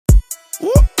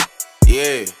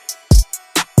Yeah.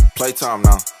 Playtime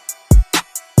now.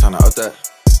 Time to up that.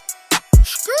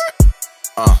 Skirt.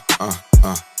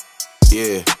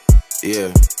 Yeah.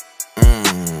 Yeah.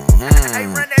 Hey,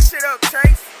 run that shit up,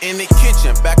 Chase. In the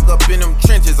kitchen, back up in them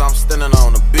trenches, I'm standing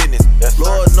on the business.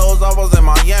 Lord knows I was in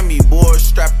Miami, boy,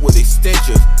 strapped with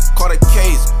extensions. Caught a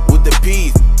case with the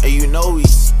P's, and you know he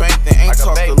spanked and ain't Like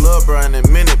talked to lil' bro in a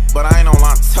minute, but I ain't on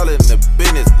line telling the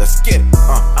business. Let's get it.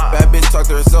 Bad bitch talk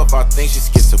to herself, I think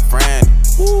she's schizophrenic.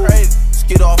 Crazy.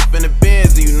 Skid off in the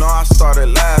Benz, and you know I started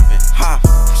laughing. Ha,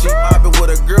 she mopping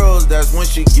with her girls, that's when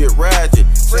she get ratchet.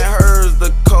 Send hers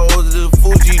the codes, the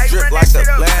Fuji drip like the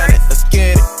planet. Let's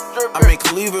get it. I'm in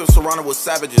Cleveland, surrounded with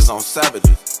savages on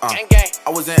savages. Gang, gang. I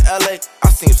was in LA, I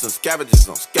seen some scavengers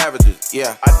on scavengers,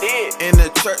 yeah. I did. In the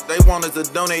church, they want us to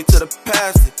donate to the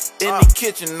pastor. In the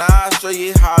kitchen, now I show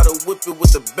you how to whip it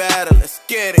with the batter. Let's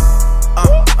get it.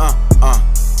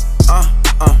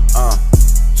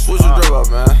 Switch the drip up,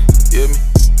 man. You hear me?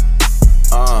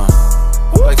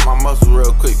 Flex my muscles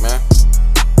real quick, man.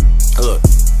 Look,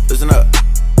 listen up.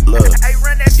 Look, Hey,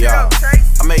 run that shit up,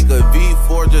 Chase. I make a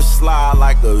V4 just slide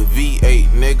like a V8,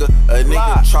 nigga. A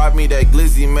nigga tried me, that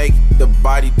glizzy make the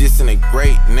body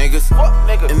disintegrate, niggas. What,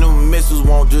 nigga? And them missiles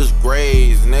won't just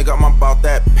graze, nigga. I'm about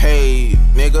that paid,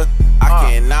 nigga.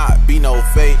 I cannot be no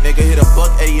fake, nigga. Hit a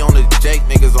 $180 on the Jake,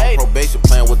 niggas on probation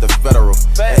playing with the federal.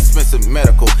 Expensive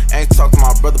medical. Ain't talk to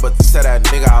my brother, but to say that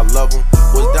nigga I love him.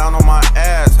 Was down on my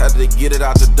ass, had to get it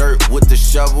out the dirt with the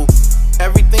shovel.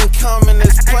 Everything come in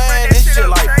this plan, this shit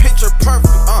like picture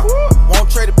perfect, Won't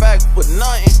trade it back for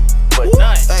nothing.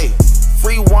 Hey,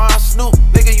 free wine, Snoop,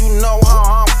 nigga, you know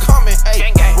how I'm coming.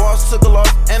 Hey, boss took a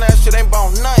loss, and that shit ain't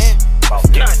about nothing.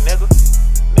 Nigga.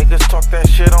 Niggas talk that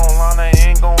shit online, they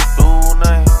ain't gon' do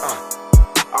nothing.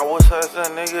 I was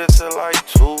hustling nigga till like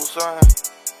 2, son.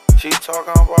 She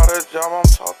talking about her job, I'm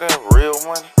talking real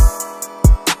money.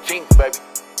 Jinx, baby.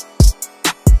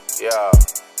 Yeah.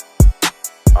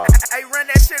 Hey, run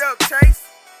that shit up, Chase.